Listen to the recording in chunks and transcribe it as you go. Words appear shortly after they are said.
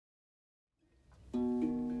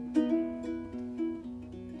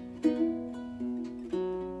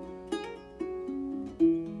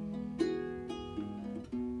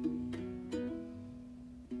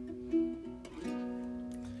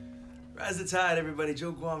Rise the tide, everybody.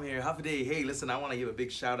 Joe Guam here. Half a day. Hey, listen, I want to give a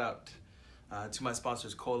big shout out to my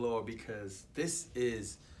sponsors, UKULELE, because this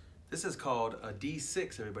is called a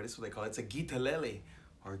D6, everybody. That's what they call it. It's a guitarlele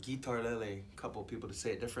or guitarlele. A couple of people to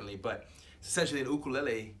say it differently, but it's essentially an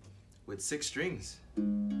ukulele with 6 strings.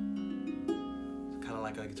 Kind of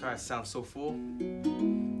like a guitar. It sounds so full.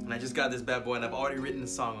 And I just got this bad boy, and I've already written a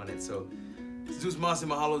song on it. So, Zeus Masi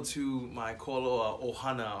Mahalo to my UKULELE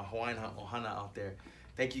Ohana, Hawaiian Ohana out there.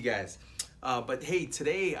 Thank you guys. But hey,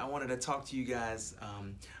 today I wanted to talk to you guys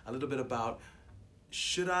a little bit about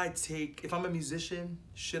if I'm a musician,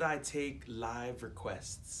 should I take live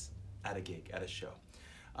requests at a gig, at a show?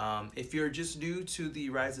 If you're just new to the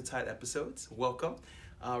Rise the Tide episodes, welcome.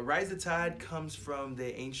 Rise the Tide comes from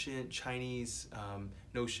the ancient Chinese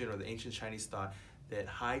notion, or the ancient Chinese thought that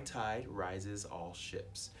high tide rises all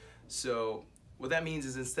ships. So what that means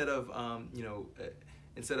is instead of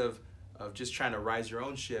just trying to rise your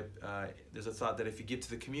own ship, there's a thought that if you give to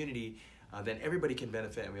the community, then everybody can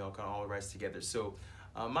benefit and we all can rise together. So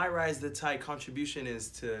my Rise the Tide contribution is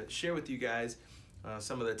to share with you guys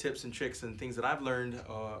some of the tips and tricks and things that I've learned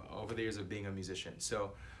over the years of being a musician.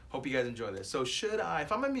 So hope you guys enjoy this. So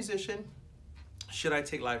if I'm a musician, should I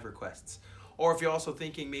take live requests? Or if you're also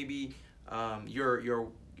thinking maybe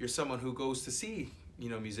you're someone who goes to see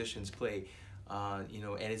musicians play,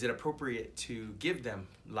 and is it appropriate to give them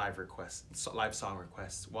live song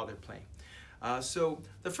requests while they're playing? So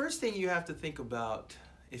the first thing you have to think about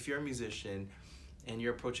if you're a musician and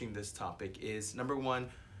you're approaching this topic is, number one,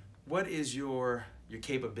 what is your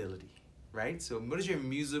capability, right? So what is your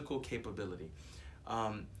musical capability?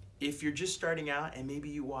 If you're just starting out and maybe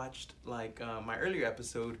you watched like my earlier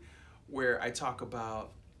episode where I talk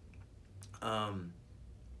about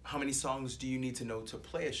how many songs do you need to know to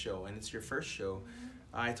play a show, and it's your first show,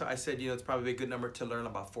 I said it's probably a good number to learn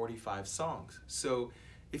about 45 songs. So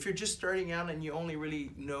if you're just starting out and you only really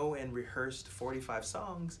know and rehearsed 45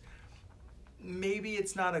 songs, maybe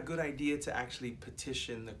it's not a good idea to actually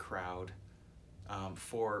petition the crowd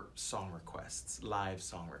for song requests, live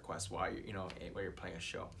song requests while you're playing a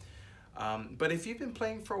show. But if you've been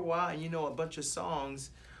playing for a while and you know a bunch of songs,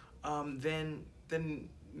 then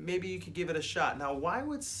maybe you could give it a shot. Now, why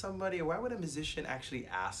would a musician actually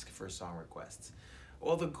ask for song requests?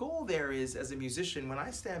 Well, the goal there is, as a musician, when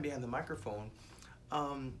I stand behind the microphone,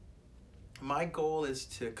 my goal is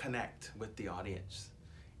to connect with the audience.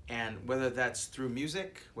 And whether that's through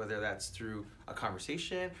music, whether that's through a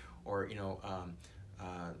conversation, or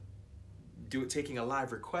taking a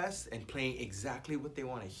live request and playing exactly what they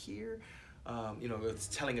want to hear. It's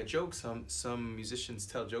telling a joke. Some musicians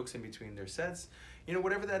tell jokes in between their sets.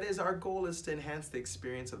 Whatever that is, our goal is to enhance the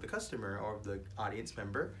experience of the customer or of the audience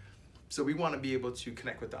member. So we want to be able to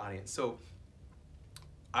connect with the audience. So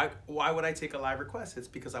why would I take a live request? It's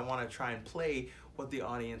because I want to try and play what the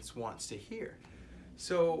audience wants to hear.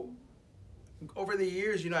 So over the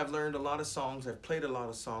years, I've learned a lot of songs. I've played a lot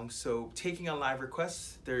of songs. So taking a live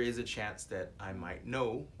request, there is a chance that I might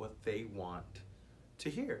know what they want to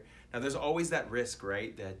hear. Now, there's always that risk,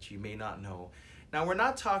 right, that you may not know. Now, we're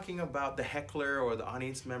not talking about the heckler or the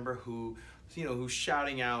audience member who's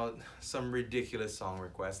shouting out some ridiculous song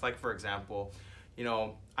request. Like, for example,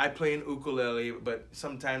 I play an ukulele, but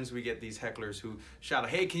sometimes we get these hecklers who shout,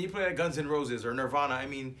 "Hey, can you play like Guns N' Roses or Nirvana?" I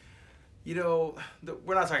mean,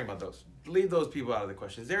 we're not talking about those. Leave those people out of the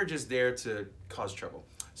questions. They're just there to cause trouble.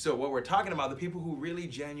 So what we're talking about, the people who really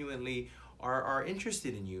genuinely are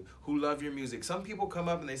interested in you, who love your music. Some people come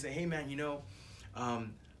up and they say, "Hey man,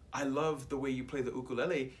 I love the way you play the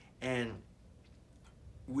ukulele, and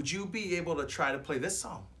would you be able to try to play this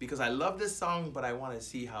song? Because I love this song, but I want to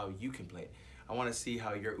see how you can play it. I want to see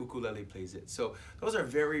how your ukulele plays it." So those are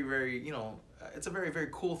very, very, it's a very, very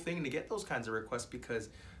cool thing to get those kinds of requests, because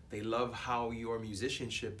they love how your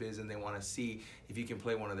musicianship is and they want to see if you can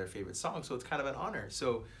play one of their favorite songs. So it's kind of an honor.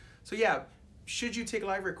 So yeah, should you take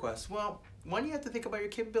live requests? Well, one, you have to think about your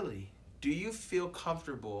capability. Do you feel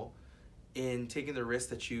comfortable in taking the risk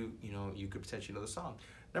that you could potentially know the song?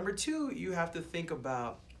 Number two, you have to think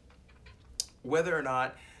about whether or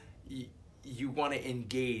not you want to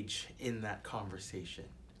engage in that conversation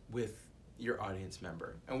with your audience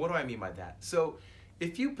member. And what do I mean by that? So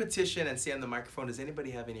if you petition and say on the microphone, "Does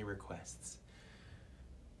anybody have any requests?"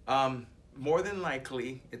 More than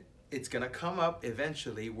likely, it's going to come up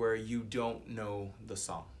eventually where you don't know the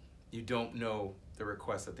song. You don't know the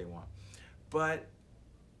request that they want. But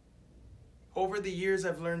over the years,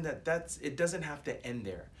 I've learned that it doesn't have to end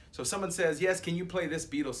there. So if someone says, "Yes, can you play this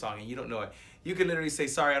Beatles song?" and you don't know it, you can literally say,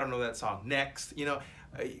 "Sorry, I don't know that song. Next."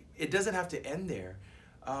 It doesn't have to end there.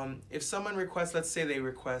 If someone requests, let's say they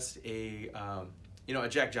request a you know, a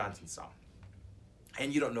Jack Johnson song,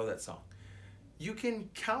 and you don't know that song, you can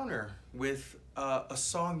counter with a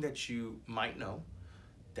song that you might know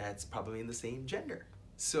that's probably in the same gender.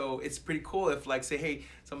 So it's pretty cool if, like, say, hey,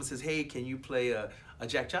 someone says, hey, can you play a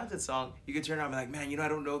Jack Johnson song? You can turn around and be like, man, you know, I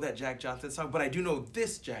don't know that Jack Johnson song, but I do know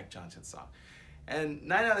this Jack Johnson song. And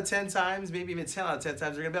 9 out of 10 times, maybe even 10 out of 10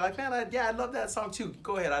 times, they're gonna be like, man, yeah, I love that song too.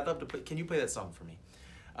 Go ahead, I'd love to play. Can you play that song for me?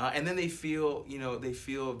 And then they feel, you know, they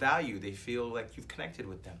feel value. They feel like you've connected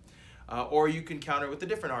with them. Or you can counter with a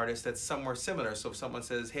different artist that's somewhere similar. So if someone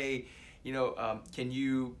says, hey, you know, can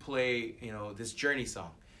you play, you know, this Journey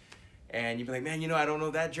song? And you'd be like, man, you know, I don't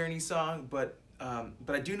know that Journey song, but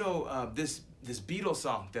I do know this Beatles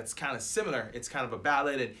song that's kind of similar. It's kind of a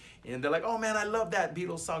ballad, and they're like, oh man, I love that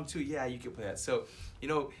Beatles song too. Yeah, you can play that. So, you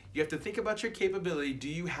know, you have to think about your capability. Do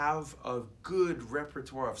you have a good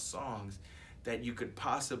repertoire of songs that you could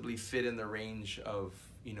possibly fit in the range of,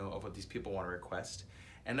 you know, of what these people want to request?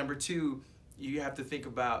 And number two, you have to think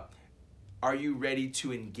about, are you ready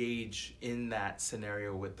to engage in that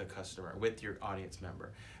scenario with the customer, with your audience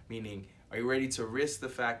member? Meaning, are you ready to risk the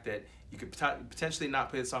fact that you could potentially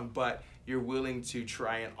not play the song, but you're willing to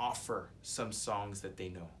try and offer some songs that they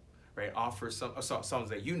know, right? Offer some songs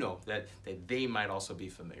that you know that they might also be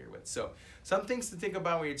familiar with. So some things to think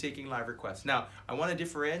about when you're taking live requests. Now, I want to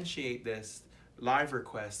differentiate this live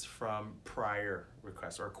request from prior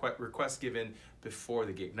requests or requests given before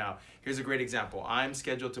the gig. Now, here's a great example. I'm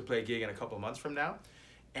scheduled to play a gig in a couple of months from now,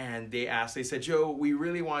 and they said, Joe, we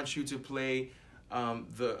really want you to play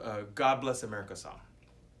the God Bless America song.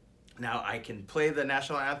 Now, I can play the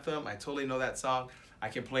national anthem. I totally know that song. I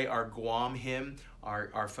can play our Guam hymn, our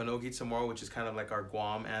Whanogi Tomorrow, which is kind of like our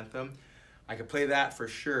Guam anthem. I can play that for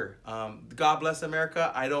sure. God Bless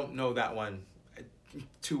America, I don't know that one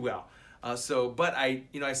too well. But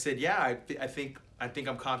I said, yeah, I think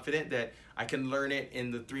I'm confident that I can learn it in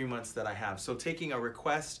the 3 months that I have. So taking a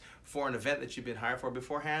request for an event that you've been hired for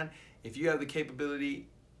beforehand, if you have the capability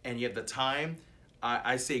and you have the time,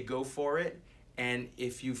 I say go for it. And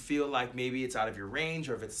if you feel like maybe it's out of your range,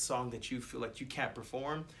 or if it's a song that you feel like you can't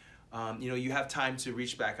perform, you have time to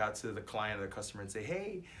reach back out to the client or the customer and say,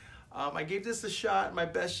 hey, I gave this a shot, my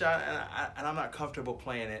best shot, and I'm not comfortable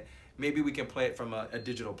playing it. Maybe we can play it from a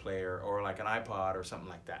digital player or like an iPod or something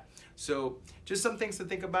like that. So just some things to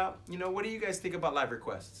think about. You know, what do you guys think about live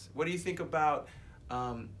requests? What do you think about,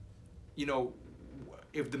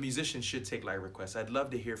 if the musician should take live requests? I'd love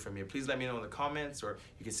to hear from you. Please let me know in the comments, or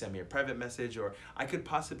you can send me a private message, or I could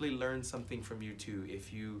possibly learn something from you too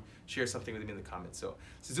if you share something with me in the comments. So,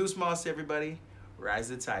 Zeus Moss, everybody. Rise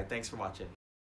the tide. Thanks for watching.